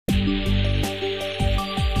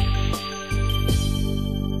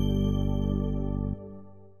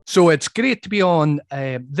So it's great to be on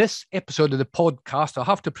this episode of the podcast. I'll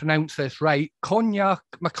have to pronounce this right. Cognac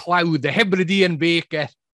MacLeod, the Hebridean baker.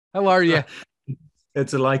 How are you?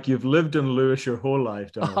 It's like you've lived in Lewis your whole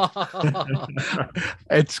life, Donald.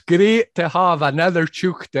 It's great to have another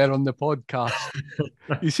chook there on the podcast.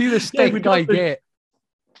 You see the stick I get.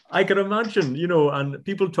 I can imagine, and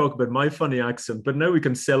people talk about my funny accent, but now we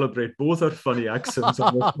can celebrate both our funny accents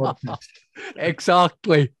on this podcast.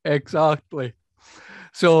 Exactly.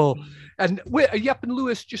 So, and wait, are you up in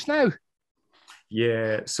Lewis just now?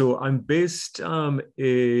 Yeah, so I'm based in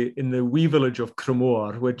the wee village of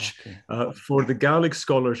Cremor, which for the Gaelic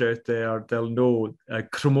scholars out there, they'll know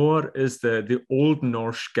Cremor is the Old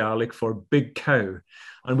Norse Gaelic for big cow.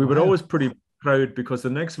 And we were always pretty proud because the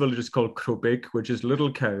next village is called Crobig, which is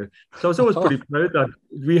little cow. So I was always pretty proud that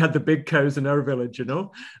we had the big cows in our village,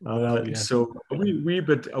 So a wee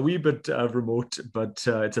bit remote, but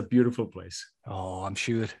it's a beautiful place. Oh, I'm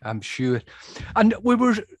sure. And I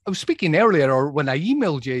was speaking earlier, or when I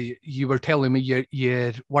emailed you, you were telling me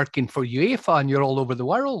you're working for UEFA and you're all over the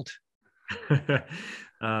world.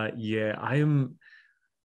 Yeah, I'm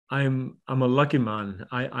a lucky man.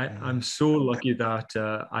 I'm so lucky that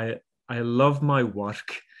I love my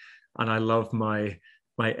work and I love my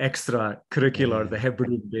extracurricular, the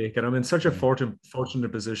Hebridean baker. I'm in such a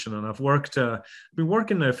fortunate position, and I've been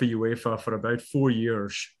working now for UEFA for about 4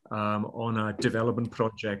 years on a development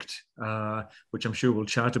project, which I'm sure we'll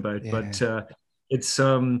chat about. Yeah. But it's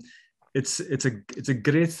a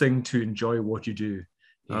great thing to enjoy what you do.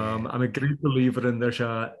 Yeah. I'm a great believer in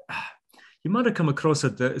you might have come across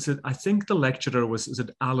it. I think the lecturer is it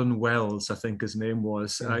Alan Wells? I think his name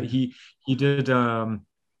was. He did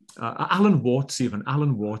Alan Watts,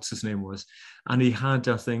 Alan Watts, his name was, and he had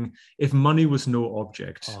a thing. If money was no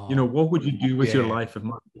object, what would you do with your life if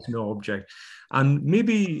money was no object? And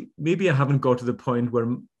maybe I haven't got to the point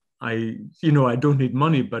where I don't need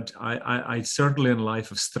money, but I certainly in life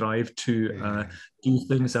have strived to do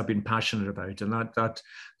things I've been passionate about, and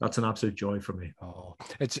that's an absolute joy for me. Oh,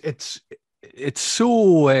 it's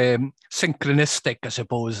so synchronistic, I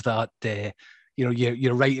suppose, that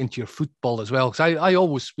you're right into your football as well. Because I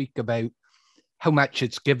always speak about how much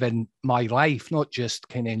it's given my life, not just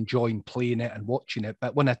kind of enjoying playing it and watching it,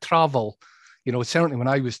 but when I travel, certainly when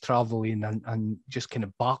I was traveling and just kind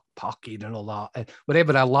of backpacking and all that,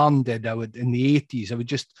 wherever I landed, in the 80s, I would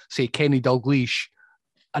just say Kenny Dalglish,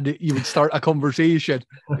 and you would start a conversation.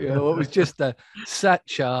 It was just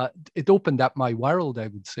it opened up my world, I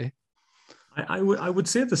would say. I would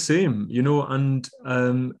say the same, and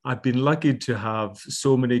I've been lucky to have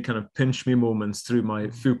so many kind of pinch me moments through my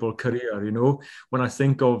football career. When I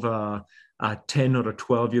think of a 10 or a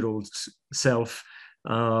 12-year-old self,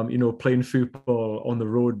 playing football on the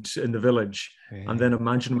road in the village, and then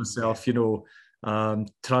imagine myself,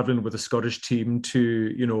 traveling with the Scottish team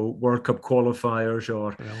to, World Cup qualifiers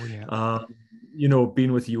or,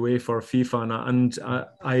 being with UEFA or FIFA. And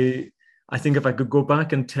I think if I could go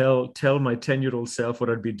back and tell my 10-year-old self what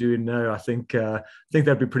I'd be doing now, I think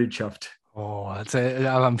that'd be pretty chuffed. Oh,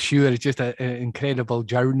 I'm sure it's just an incredible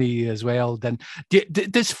journey as well. Then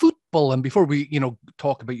does football, and before we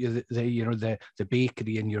talk about the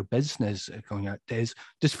bakery and your business going out, does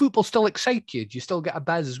football still excite you? Do you still get a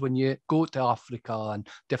buzz when you go to Africa and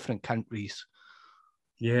different countries?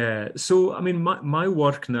 Yeah. So, I mean, my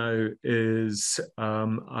work now is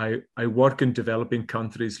I work in developing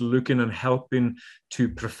countries looking and helping to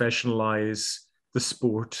professionalize the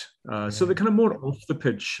sport. So the kind of more off the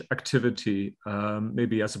pitch activity,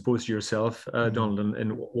 maybe as opposed to yourself, Donald,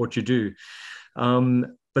 in what you do.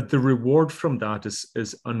 But the reward from that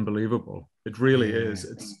is unbelievable. It really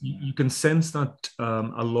is. You can sense that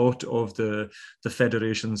a lot of the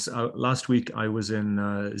federations. Last week I was in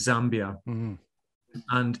Zambia. Mm-hmm.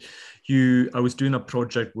 And I was doing a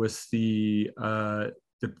project with the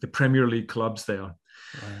Premier League clubs there.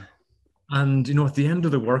 Wow. And, at the end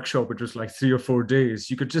of the workshop, which was like 3 or 4 days,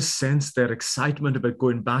 you could just sense their excitement about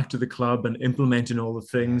going back to the club and implementing all the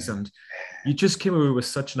things. Yeah. And you just came away with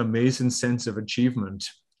such an amazing sense of achievement.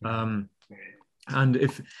 And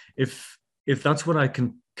if that's what I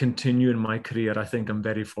can continue in my career, I think I'm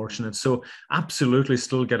very fortunate. So absolutely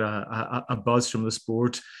still get a buzz from the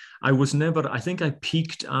sport. I think I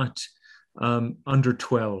peaked at under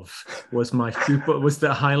 12 was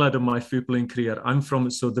the highlight of my footballing career. I'm from,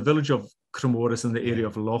 the village of Cremor is in the area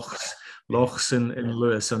of Lochs in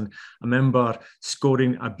Lewis. And I remember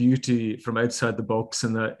scoring a beauty from outside the box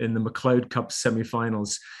in the MacLeod Cup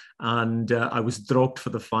semi-finals. And I was dropped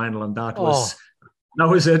for the final, and that was That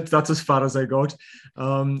was it. That's as far as I got.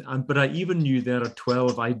 But I even knew there at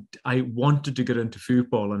 12, I wanted to get into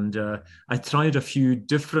football, and I tried a few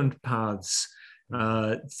different paths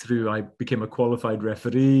through. I became a qualified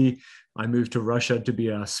referee. I moved to Russia to be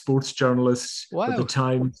a sports journalist at the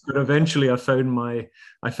time. But eventually, I found my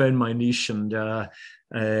niche, and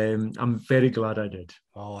I'm very glad I did.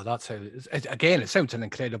 Oh, again, it sounds an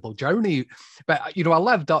incredible journey. But, I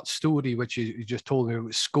love that story, which you just told me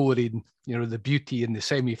about scoring, the beauty in the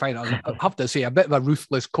semi-final. I have to say, a bit of a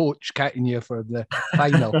ruthless coach catching you for the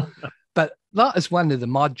final. But that is one of the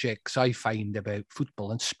magics I find about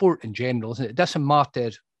football and sport in general, isn't it? It doesn't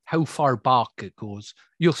matter how far back it goes.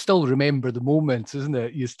 You'll still remember the moments, isn't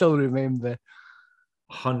it? You still remember.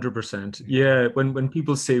 100%. Yeah. When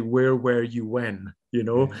people say, where were you when,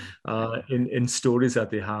 in stories that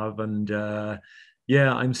they have. And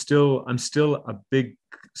I'm still a big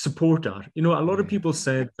supporter. A lot of people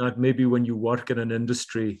said that maybe when you work in an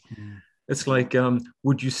industry, it's like,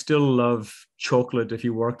 would you still love chocolate if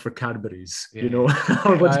you worked for Cadbury's,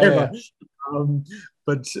 or whatever.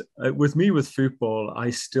 But with me, with football, I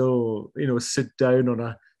still, sit down on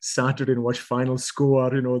a Saturday and watch final score,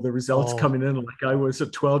 the results coming in like I was a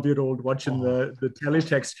 12-year-old watching the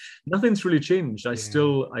teletext. Nothing's really changed. I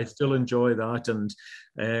still enjoy that.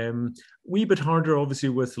 And wee bit harder, obviously,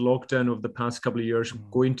 with lockdown over the past couple of years,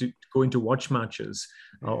 going to watch matches,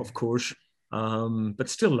 of course. But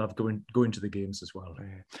still love going to the games as well.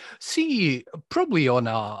 See, probably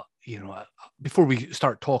on before we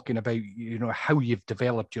start talking about, how you've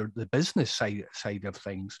developed the business side of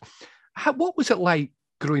things, what was it like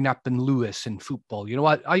growing up in Lewis in football?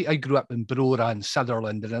 I grew up in Brora and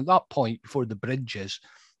Sutherland, and at that point, before the bridges,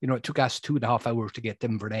 it took us 2.5 hours to get to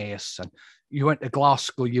Inverness, and you went to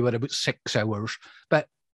Glasgow, you were about 6 hours. But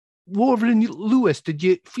over in Lewis, did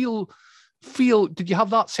you did you have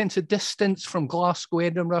that sense of distance from Glasgow,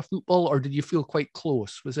 Edinburgh football, or did you feel quite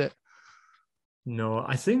close? Was it? No,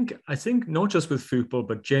 I think not just with football,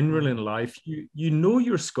 but generally in life,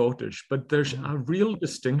 you're Scottish, but there's a real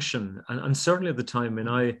distinction. And certainly at the time when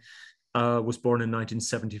I was born in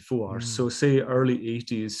 1974, so say early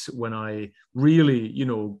 80s, when I really,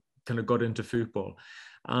 kind of got into football.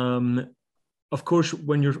 Of course,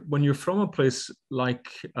 when you're from a place like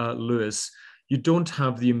Lewis, you don't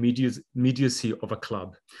have the immediacy of a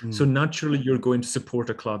club. So naturally, you're going to support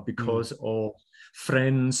a club because of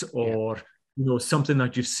friends or something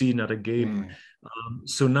that you've seen at a game.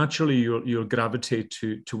 So naturally, you'll gravitate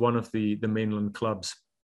to one of the mainland clubs.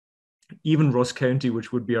 Even Ross County,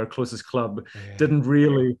 which would be our closest club, didn't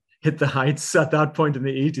really hit the heights at that point in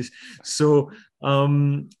the 80s. So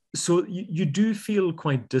you do feel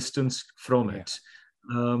quite distanced from it,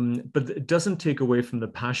 but it doesn't take away from the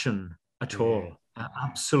passion at all.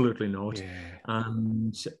 Absolutely not.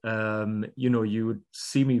 And you would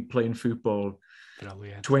see me playing football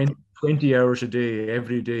 20 hours a day,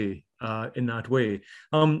 every day, in that way.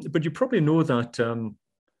 But you probably know that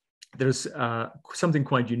there's something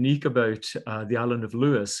quite unique about the island of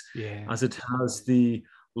Lewis, as it has the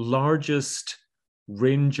largest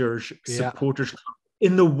Rangers supporters club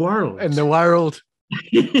in the world. In the world.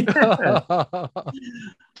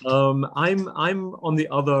 I'm on the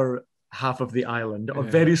other half of the island, a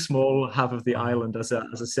very small half of the island as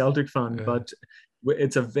a Celtic fan, but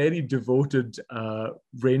it's a very devoted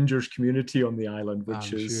Rangers community on the island,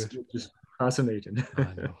 which is fascinating.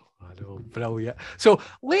 I know, brilliant. So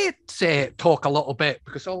let's talk a little bit,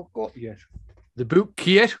 because I've got the book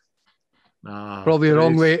here. Probably the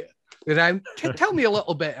wrong way around. Tell me a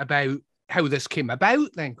little bit about how this came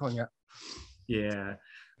about then, Cognac. Yeah.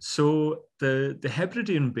 So the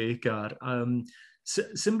Hebridean Baker,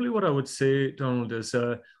 simply what I would say, Donald, is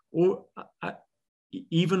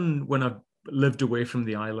even when I've lived away from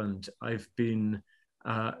the island, I've been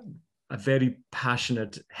a very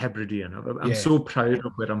passionate Hebridean. I'm so proud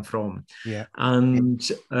of where I'm from.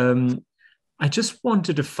 And I just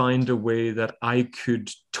wanted to find a way that I could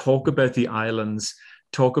talk about the islands,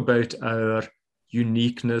 talk about our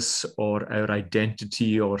uniqueness or our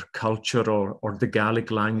identity or culture or the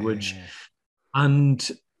Gaelic language. And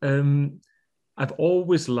I've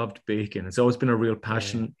always loved baking. It's always been a real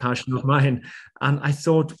passion of mine. And I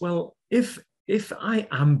thought, well, if I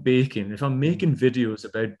am baking, if I'm making videos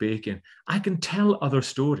about baking, I can tell other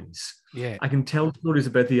stories. I can tell stories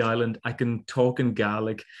about the island. I can talk in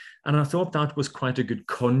Gaelic. And I thought that was quite a good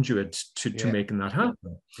conduit to making that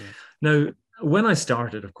happen. Now, when I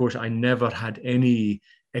started, of course, I never had any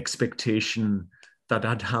expectation that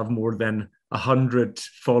I'd have more than 100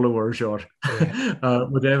 followers or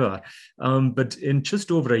whatever. But in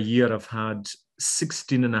just over a year, I've had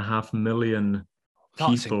 16.5 million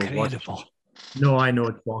people watching. No, I know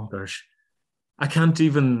it's bonkers. I can't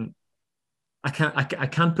even. I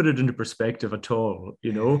can't put it into perspective at all.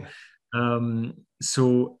 You know,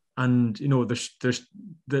 so and you know there's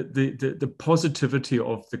the positivity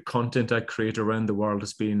of the content I create around the world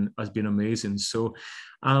has been amazing. So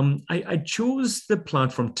I chose the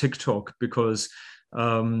platform TikTok because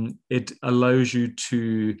it allows you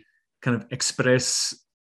to kind of express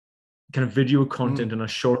kind of video content in a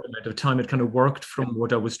short amount of time. It kind of worked from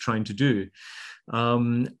what I was trying to do.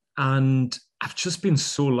 And I've just been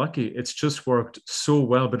so lucky. It's just worked so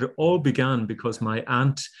well. But it all began because my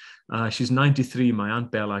aunt, she's 93, my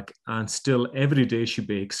aunt Bellac, and still every day she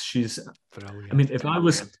bakes. She's brilliant. I mean, if I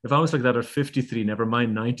was like that at 53, never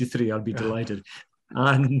mind 93, I'll be delighted.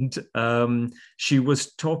 And she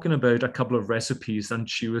was talking about a couple of recipes, and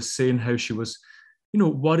she was saying how she was, you know,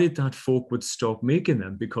 worried that folk would stop making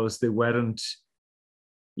them because they weren't,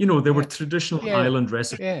 you know, they were traditional island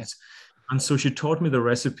recipes. Yeah. And so she taught me the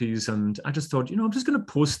recipes, and I just thought, you know, I'm just going to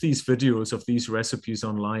post these videos of these recipes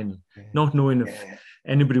online, not knowing if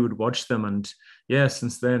anybody would watch them. And yeah,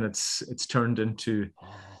 since then it's turned into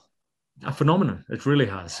a phenomenon. It really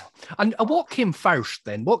has. And what came first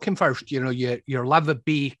then? What came first? You know, your love of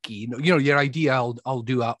baking, you know, your idea, I'll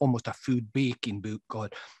do almost a food baking book.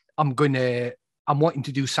 God, I'm wanting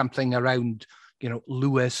to do something around, you know,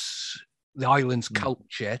 Lewis, the island's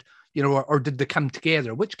culture. You know, or did they come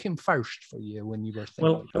together? Which came first for you when you were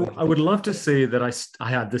thinking? Well, I would love to say that I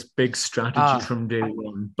had this big strategy from day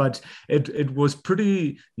one, but it was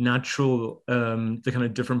pretty natural. The kind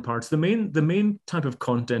of different parts. The main type of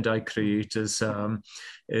content I create is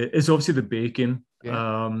obviously the baking,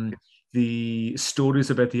 the stories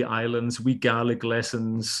about the islands, wee Gaelic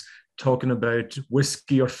lessons, talking about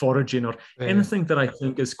whiskey or foraging or anything that I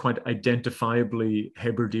think is quite identifiably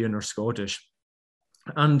Hebridean or Scottish.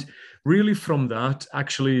 And really from that,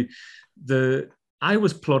 actually, I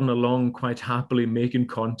was plodding along quite happily making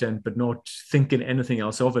content, but not thinking anything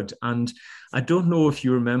else of it. And I don't know if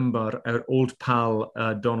you remember our old pal,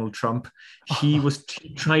 Donald Trump. He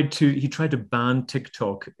tried to ban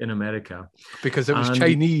TikTok in America. Because it was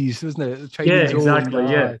Chinese, wasn't it? Chinese yeah, exactly,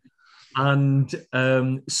 yeah. And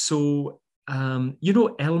so you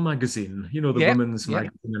know, Elle Magazine, you know, the women's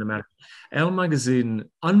magazine in America. Elle Magazine,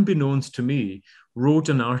 unbeknownst to me, wrote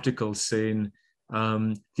an article saying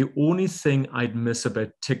the only thing I'd miss about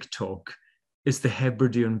TikTok is the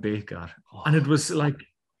Hebridean baker. And it was like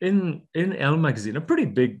in Elle Magazine, a pretty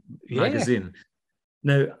big magazine.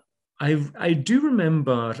 Now, I do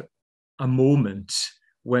remember a moment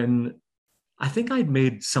when I think I'd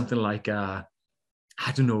made something like I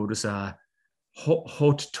don't know, it was a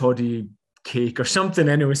hot toddy cake or something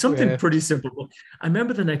anyway, something pretty simple. I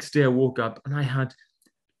remember the next day I woke up and I had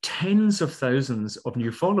tens of thousands of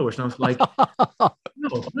new followers. And I was like,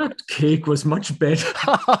 no, that cake was much better,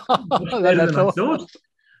 than I thought.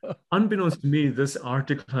 Unbeknownst to me, this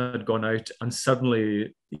article had gone out and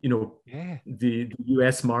suddenly, you know, the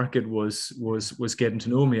US market was getting to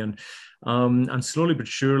know me. And slowly but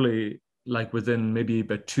surely, like within maybe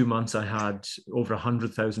about 2 months, I had over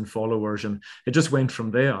 100,000 followers, and it just went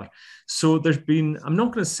from there. So there's been, I'm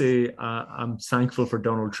not going to say I'm thankful for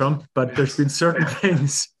Donald Trump, but there's been certain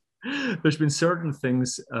things,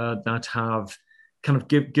 that have kind of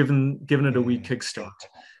given it a wee kickstart.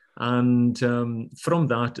 And from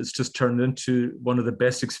that, it's just turned into one of the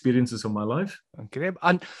best experiences of my life. Okay.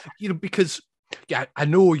 And, you know, because I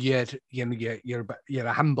know you're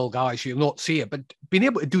a humble guy, so you'll not say it, but being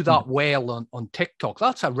able to do that well on TikTok,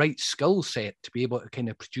 that's a right skill set to be able to kind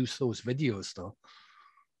of produce those videos, though.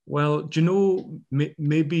 Well, do you know,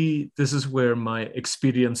 maybe this is where my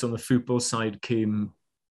experience on the football side came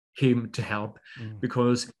to help,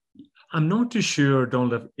 because I'm not too sure,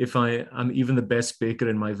 Donald, if I am even the best baker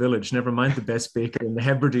in my village, never mind the best baker in the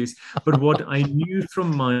Hebrides, but what I knew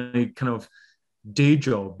from my kind of day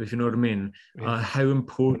job, if you know what I mean, how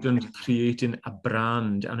important creating a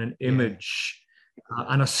brand and an image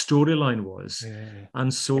and a storyline was.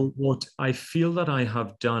 And so what I feel that I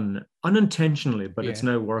have done unintentionally, but it's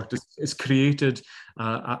now worked, is created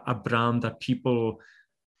a brand that people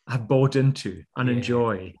have bought into and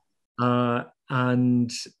enjoy.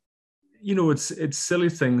 And, you know, it's silly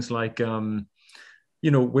things like, you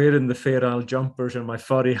know, wearing the Fair Isle jumpers and my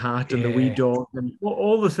furry hat and the wee dog and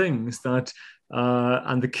all the things that,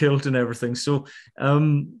 and the kilt and everything. So,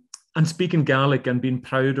 and speaking Gaelic and being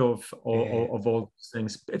proud of all those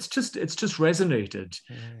things, it's just resonated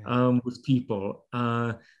with people.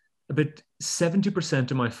 About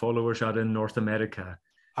 70% of my followers are in North America.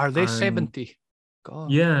 Are they 70?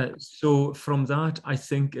 God. Yeah. So from that, I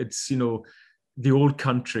think it's, you know, the old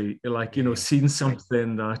country, like, you know, seeing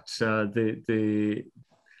something that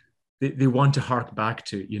they want to hark back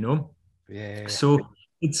to, you know. Yeah. So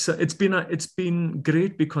it's been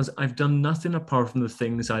great because I've done nothing apart from the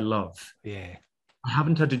things I love. Yeah. I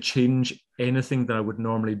haven't had to change anything that I would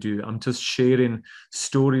normally do. I'm just sharing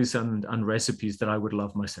stories and recipes that I would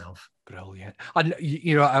love myself. Brilliant. And,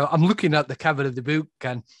 you know, I'm looking at the cover of the book,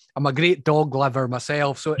 and I'm a great dog lover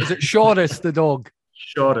myself. So is it Shoris, the dog?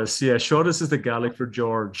 Shoris, yeah. Shoris is the Gaelic for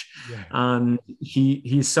George. Yeah. And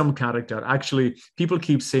he's some character. Actually, people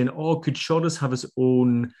keep saying, oh, could Shoris have his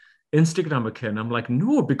own Instagram account? I'm like,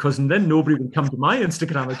 no, because then nobody would come to my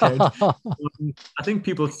Instagram account. I think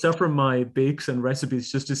people suffer my bakes and recipes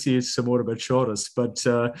just to see some more about Shoris, but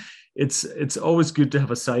it's always good to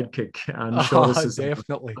have a sidekick, and Shoris is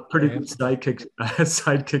definitely a pretty good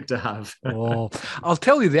sidekick to have. Oh, I'll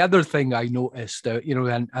tell you the other thing I noticed, you know,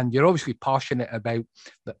 and you're obviously passionate about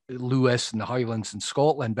Lewis and the Highlands in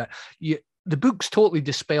Scotland, but the book's totally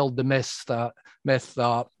dispelled the myth that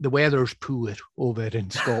the weather's poor over in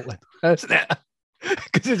Scotland, isn't it?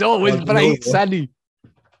 Because it's always bright, sunny.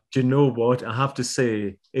 Do you know what? I have to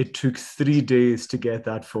say, it took 3 days to get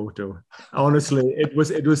that photo. Honestly, it was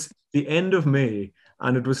the end of May,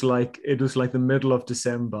 and it was like the middle of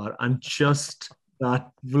December, and just that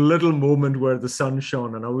little moment where the sun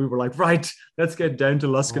shone, and we were like, right, let's get down to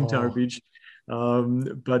Luscantower Beach.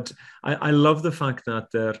 But I love the fact that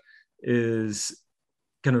there is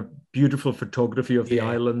kind of beautiful photography of the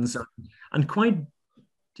islands and quite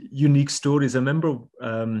unique stories. I remember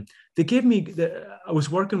they gave me, I was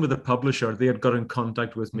working with a publisher. They had got in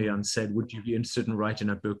contact with me and said, would you be interested in writing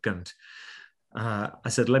a book? And I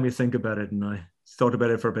said, let me think about it. And I thought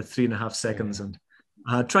about it for about 3.5 seconds and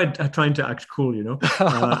trying to act cool, you know.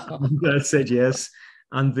 I said yes.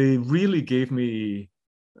 And they really gave me,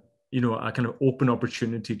 you know, a kind of open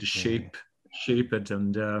opportunity to shape it.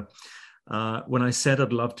 And when I said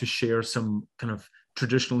I'd love to share some kind of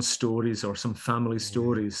traditional stories or some family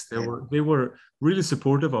stories, they were really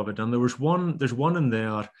supportive of it. And there's one in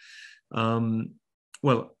there.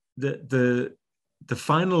 Well, the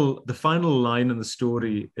final line in the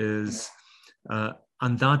story is,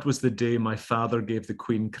 and that was the day my father gave the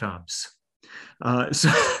Queen crabs. So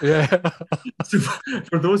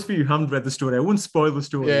for those of you who haven't read the story, I won't spoil the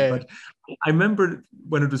story, but I remember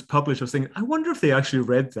when it was published, I was thinking, I wonder if they actually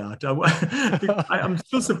read that. I'm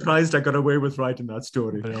still surprised I got away with writing that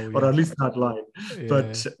story, or at least that line.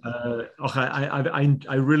 But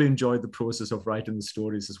I really enjoyed the process of writing the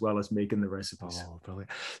stories as well as making the recipes. Oh, brilliant.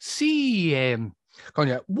 See,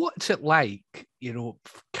 Conja, what's it like, you know,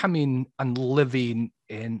 coming and living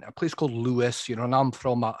in a place called Lewis, you know, and I'm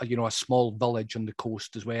from a small village on the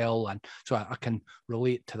coast as well, and so I can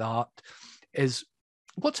relate to that.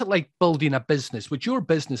 What's it like building a business? Which your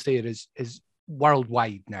business there is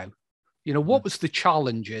worldwide now. You know, what was the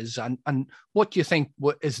challenges, and what do you think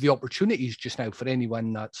is the opportunities just now for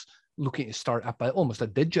anyone that's looking to start up almost a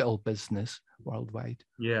digital business worldwide?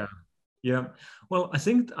 Yeah. Well, I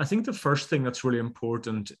think the first thing that's really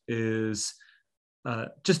important is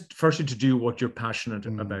just firstly to do what you're passionate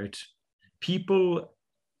about. People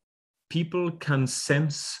can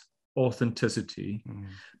sense authenticity,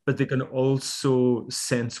 but they can also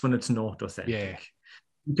sense when it's not authentic.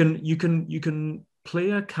 You can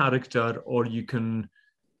play a character, or you can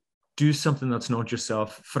do something that's not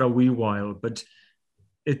yourself for a wee while, but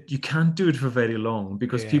you can't do it for very long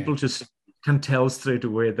because people just can tell straight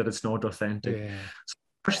away that it's not authentic. So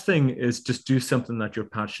the first thing is just do something that you're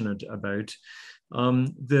passionate about.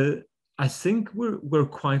 I think we're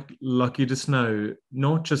quite lucky just now,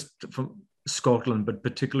 not just from Scotland, but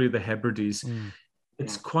particularly the Hebrides.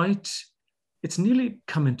 It's nearly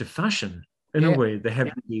come into fashion in a way, the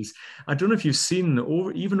Hebrides. I don't know if you've seen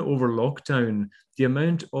even over lockdown, the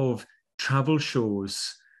amount of travel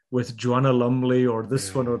shows with Joanna Lumley or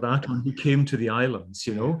this one or that one who came to the islands,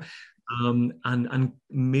 you know, and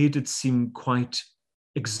made it seem quite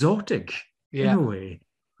exotic in a way,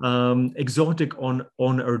 exotic on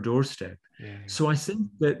our doorstep. So I think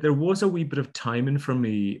that there was a wee bit of timing for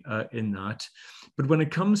me in that. But when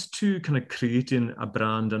it comes to kind of creating a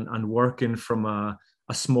brand and working from a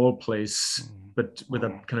small place, but with a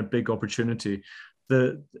kind of big opportunity,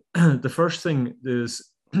 the first thing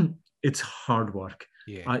is it's hard work.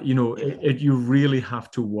 You know, you really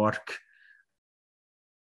have to work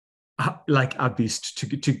like a beast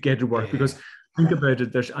to get it work, because think about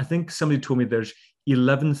it, I think somebody told me there's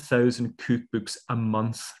 11,000 cookbooks a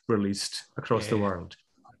month released across the world.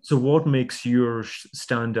 So what makes yours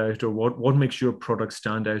stand out, or what makes your product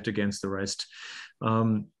stand out against the rest?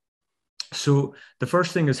 So the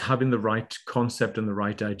first thing is having the right concept and the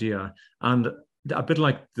right idea. And a bit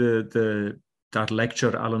like that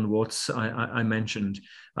lecture Alan Watts I mentioned.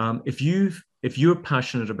 If you're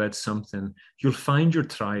passionate about something, you'll find your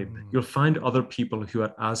tribe. You'll find other people who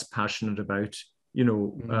are as passionate about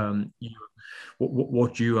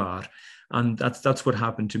what you are, and that's what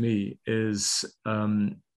happened to me. Is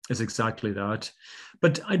exactly that.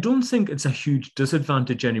 But I don't think it's a huge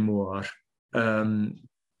disadvantage anymore.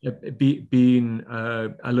 Being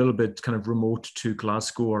a little bit kind of remote to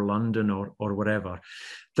Glasgow or London or whatever.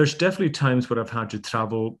 There's definitely times where I've had to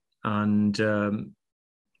travel, and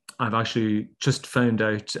I've actually just found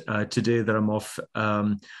out today that I'm off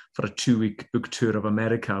for a 2-week book tour of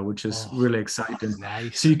America, which is really exciting.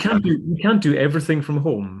 Nice. So you can't do everything from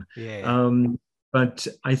home. But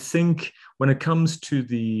I think when it comes to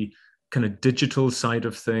the kind of digital side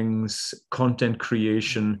of things, content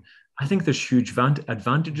creation, I think there's huge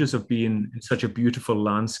advantages of being in such a beautiful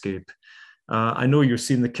landscape. I know you're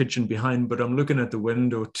seeing the kitchen behind, but I'm looking at the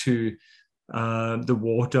window to the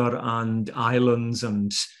water and islands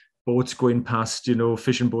and boats going past,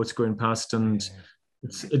 fishing boats going past, and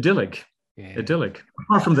it's idyllic. Idyllic.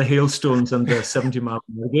 Apart from the hailstones and the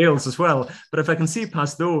 70-mile-an-hour gales as well. But if I can see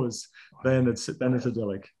past those, then it's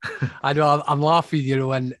idyllic. I know, I'm laughing,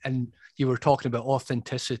 and you were talking about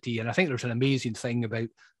authenticity, and I think there's an amazing thing about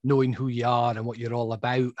knowing who you are and what you're all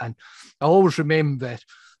about. And I always remember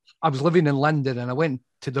I was living in London, and I went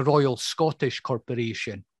to the Royal Scottish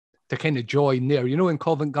Corporation to kind of join there, in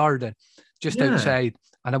Covent Garden, just outside.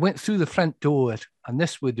 And I went through the front door, and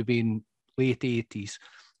this would have been late 80s.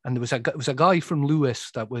 And there was a guy from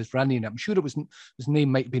Lewis that was running it. I'm sure his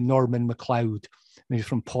name might be Norman MacLeod. And he's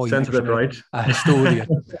from Point. Sounds a bit right. A historian.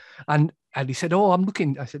 and he said,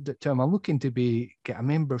 I said to him, I'm looking to get a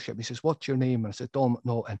membership. He says, what's your name? And I said, Dominic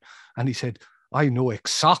Naughton. And he said, I know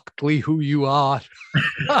exactly who you are.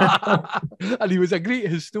 And he was a great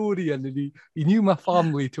historian, and he knew my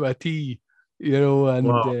family to a T. And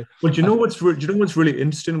wow. Well, do you know what's really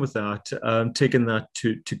interesting with that? Taking that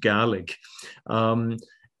to Gaelic,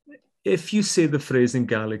 if you say the phrase in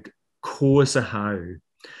Gaelic, "Coas a how,"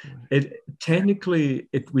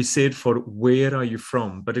 we say it for "where are you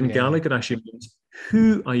from," but in Gaelic it actually means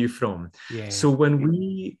 "who are you from." So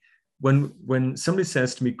when somebody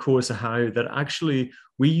says to me "Coas a how," that actually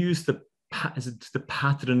we use the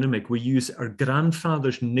patronymic. We use our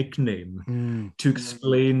grandfather's nickname to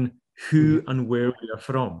explain who and where we are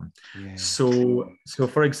from. So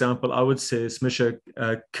for example, I would say Smisha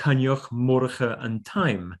Kanyuch Morcha and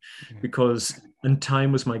Time, because and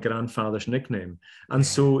Time was my grandfather's nickname. And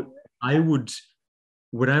so I would,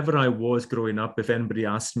 wherever I was growing up, if anybody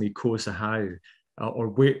asked me Kosa how, or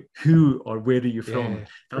where are you from?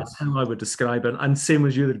 That's how I would describe it. And same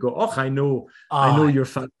as you, that go, I know your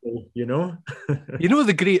family,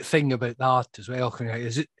 The great thing about that as well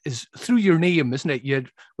is through your name, isn't it?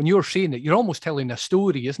 When you're saying it, you're almost telling a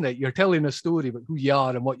story, isn't it? You're telling a story about who you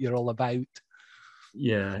are and what you're all about.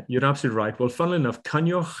 Yeah, you're absolutely right. Well, funnily enough,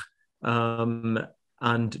 Canioch,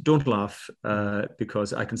 and don't laugh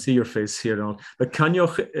because I can see your face here and all, but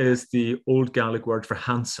Canioch is the old Gaelic word for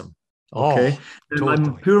handsome. Okay. Totally.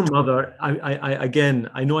 My poor mother,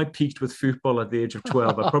 I know I peaked with football at the age of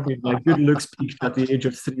 12. I probably, my good looks peaked at the age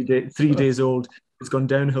of 3 days old. It's gone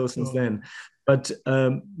downhill since then. But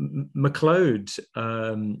MacLeod,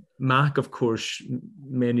 Mac, of course,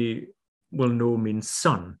 many will know means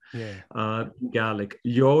son. Gaelic.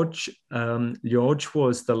 George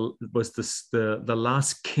was the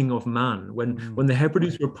last king of Man. When the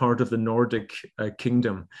Hebrides were part of the Nordic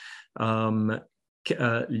kingdom,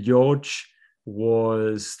 George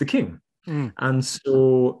was the king. And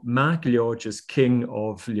so Mac George is son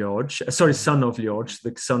of George,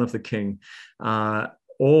 the son of the king.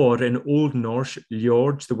 Or in Old Norse,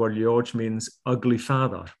 George, the word George means ugly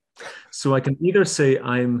father. So I can either say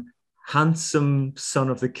I'm handsome son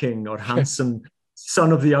of the king or handsome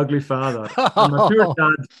son of the ugly father. And my poor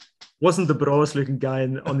dad wasn't the broadest looking guy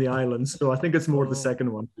on the island. So I think it's more the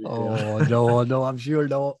second one. No, I'm sure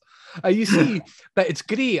not. You see, but it's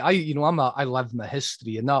great. I love my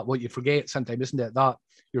history, and that what you forget sometimes, isn't it? That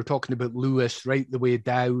you're talking about Lewis right the way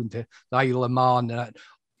down to the Isle of Man, and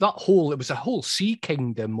it was a whole sea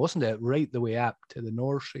kingdom, wasn't it? Right the way up to the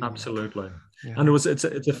North Sea. Absolutely. Yeah. And it's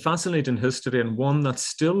a fascinating history, and one that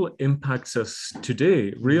still impacts us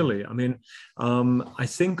today, really. I mean, I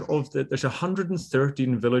think there's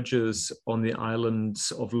 113 villages on the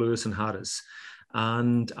islands of Lewis and Harris.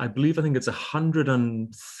 And I think it's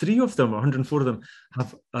 103 of them or 104 of them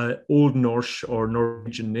have Old Norse or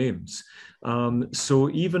Norwegian names. So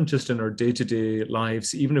even just in our day-to-day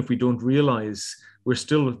lives, even if we don't realize, we're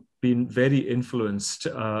still being very influenced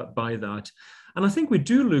by that. And I think we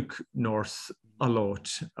do look north a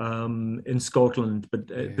lot in Scotland, but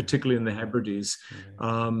particularly in the Hebrides.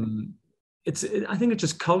 I think it's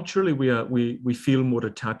just culturally we feel more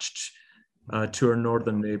attached to our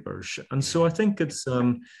northern neighbours, and so I think it's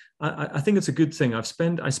I think it's a good thing. I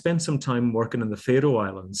spent some time working in the Faroe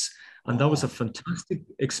Islands, and that was a fantastic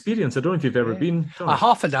experience. I don't know if you've ever been. I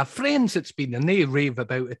haven't. I have friends that's been, and they rave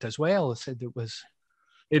about it as well. I said it was.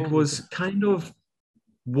 It was kind of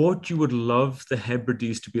what you would love the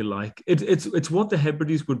Hebrides to be like. It's what the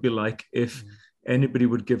Hebrides would be like if anybody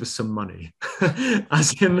would give us some money.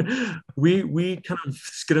 As in, we kind of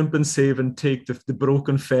scrimp and save and take the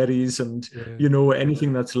broken ferries and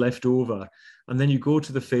anything that's left over. And then you go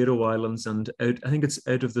to the Faroe Islands, and I think it's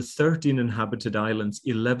out of the 13 inhabited islands,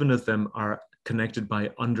 11 of them are connected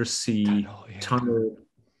by undersea tunnel.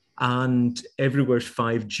 And everywhere's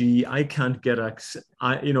 5G. I can't get access.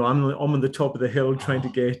 I'm on the top of the hill trying to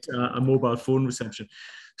get a mobile phone reception.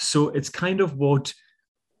 So it's kind of what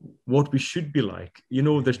we should be like.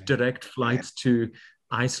 There's direct flights to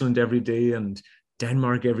Iceland every day and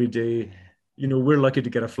Denmark every day. We're lucky to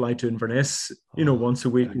get a flight to Inverness, once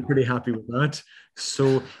a week. We're pretty happy with that.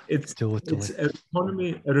 So it's our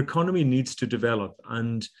economy needs to develop,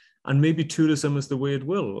 and maybe tourism is the way it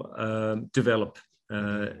will develop.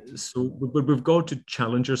 But we've got to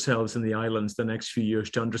challenge ourselves in the islands the next few years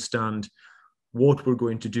to understand what we're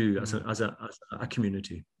going to do as a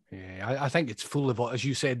community. Yeah, I think it's full of, as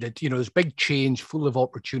you said, that there's big change, full of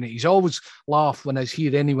opportunities. I always laugh when I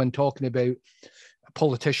hear anyone talking about a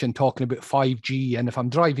politician talking about 5G, and if I'm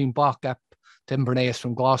driving back up to Inverness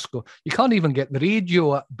from Glasgow, you can't even get the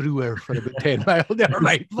radio at Brewer for about 10 miles. They're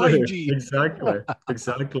like 5G. Exactly.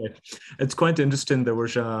 It's quite interesting. There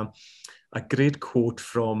was a great quote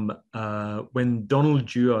from when Donald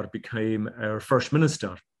Dewar became our First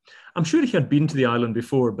Minister. I'm sure he had been to the island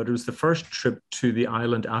before, but it was the first trip to the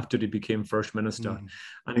island after he became First Minister.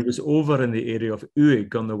 And he was over in the area of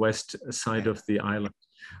Uig on the west side of the island.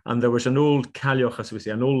 And there was an old callioch, as we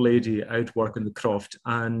say, an old lady out working the croft.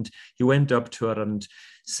 And he went up to her and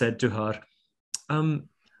said to her,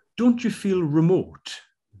 don't you feel remote?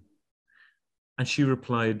 And she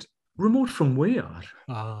replied, remote from where?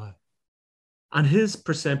 And his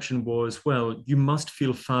perception was, well, you must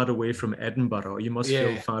feel far away from Edinburgh, or you must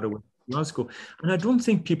feel far away from Glasgow. And I don't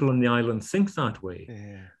think people on the island think that way.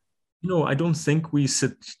 I don't think we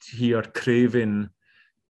sit here craving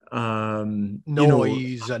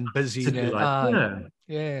noise and busyness.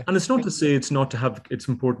 And it's not to say it's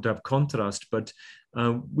important to have contrast, but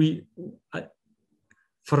for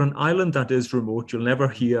an island that is remote, you'll never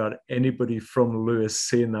hear anybody from Lewis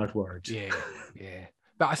saying that word.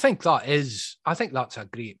 But I think that's a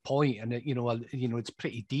great point, and it's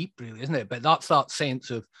pretty deep, really, isn't it? But that's that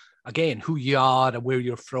sense of, again, who you are and where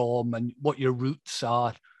you're from and what your roots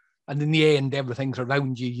are, and in the end, everything's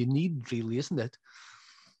around you. You need, really, isn't it?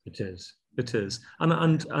 It is,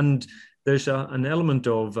 and there's an element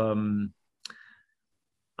of,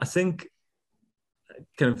 I think,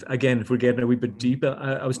 kind of, again, if we're getting a wee bit deeper,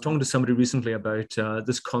 I was talking to somebody recently about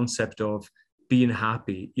this concept of being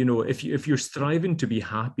happy. If you're striving to be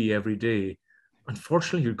happy every day,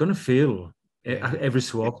 unfortunately, you're going to fail every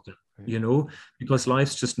so often, because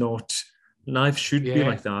life's just not, life should be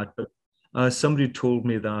like that. But somebody told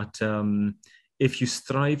me that if you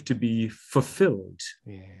strive to be fulfilled,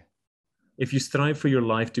 if you strive for your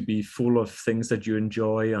life to be full of things that you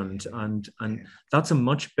enjoy, and that's a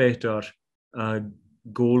much better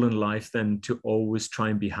goal in life than to always try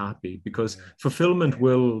and be happy, because fulfillment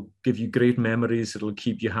will give you great memories, it'll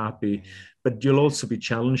keep you happy, but you'll also be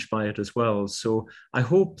challenged by it as well. So I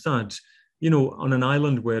hope that, on an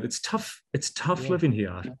island where it's tough living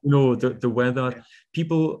here, the weather,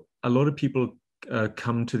 a lot of people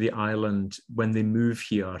come to the island when they move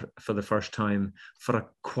here for the first time for a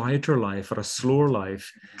quieter life, for a slower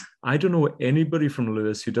life. I don't know anybody from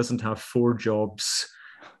Lewis who doesn't have 4 jobs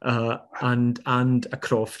and a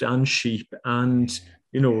croft and sheep and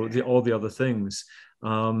all the other things.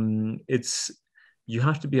 You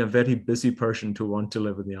have to be a very busy person to want to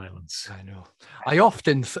live in the islands. I know. I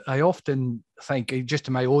often think, just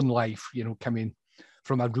in my own life, coming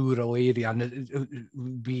from a rural area, and it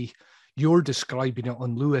would be, you're describing it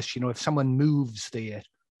on Lewis, if someone moves there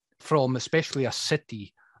from especially a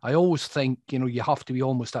city, I always think, you have to be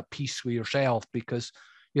almost at peace with yourself, because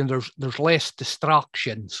there's less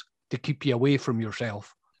distractions to keep you away from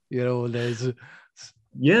yourself.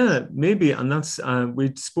 Maybe, and that's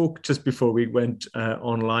we spoke just before we went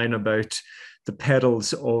online about the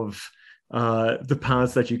perils of the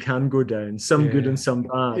paths that you can go down, some good and some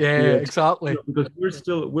bad. Exactly. Because we're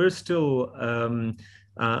still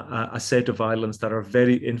a set of islands that are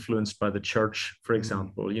very influenced by the church, for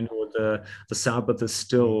example. You know, the Sabbath is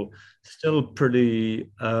still pretty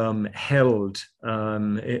held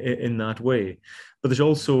in that way. But there's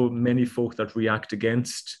also many folk that react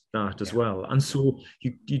against that as well. And so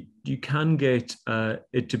you can get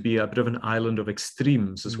it to be a bit of an island of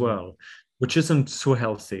extremes as well, which isn't so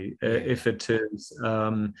healthy if it is,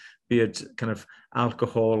 be it kind of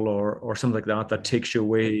alcohol or something like that, that takes you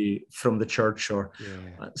away from the church. So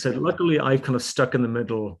luckily I've kind of stuck in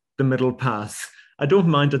the middle path. I don't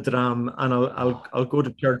mind a dram, and I'll go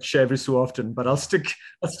to church every so often, but I'll stick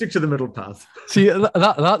to the middle path. See,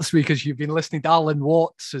 that's because you've been listening to Alan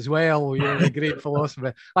Watts as well. You know, the great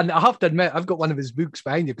philosopher. And I have to admit, I've got one of his books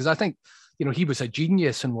behind you because I think, you know, he was a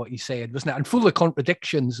genius in what he said, wasn't it? And full of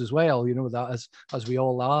contradictions as well. You know, that as we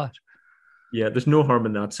all are. Yeah, there's no harm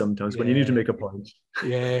in that sometimes when you need to make a point.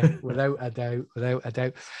 Yeah, without a doubt.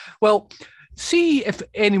 Well, see if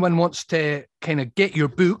anyone wants to kind of get your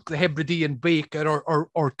book, The Hebridean Baker,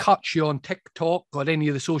 or catch you on TikTok or any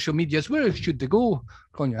of the social medias. Where should they go,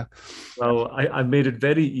 Clonmacnoise? Well, I've made it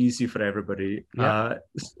very easy for everybody.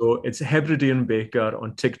 So it's Hebridean Baker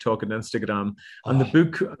on TikTok and Instagram. And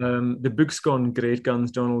the book's gone great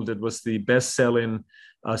guns. Donald, it was the best-selling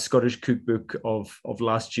Scottish cookbook of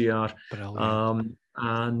last year.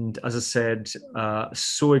 And as I said,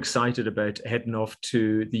 so excited about heading off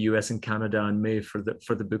to the US and Canada in May for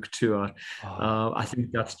the book tour. I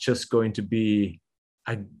think that's just going to be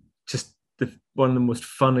one of the most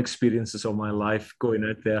fun experiences of my life, going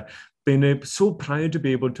out there, being so proud to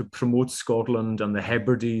be able to promote Scotland and the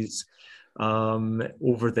Hebrides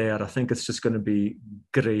over there. I think it's just going to be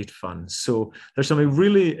great fun. So there's some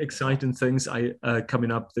really exciting things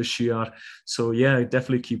coming up this year. So yeah,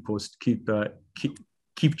 definitely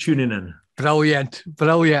keep tuning in. Brilliant.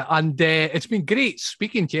 And it's been great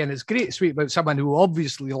speaking to you, and it's great to speak about someone who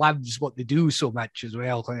obviously loves what they do so much as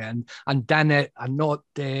well, and done it and not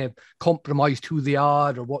compromised who they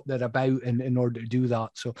are or what they're about in order to do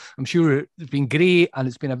that. So I'm sure it's been great, and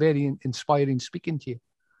it's been a very inspiring speaking to you.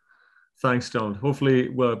 Thanks, Don.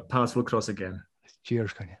 Hopefully paths will cross again.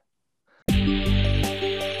 Cheers, Clonmacnoise.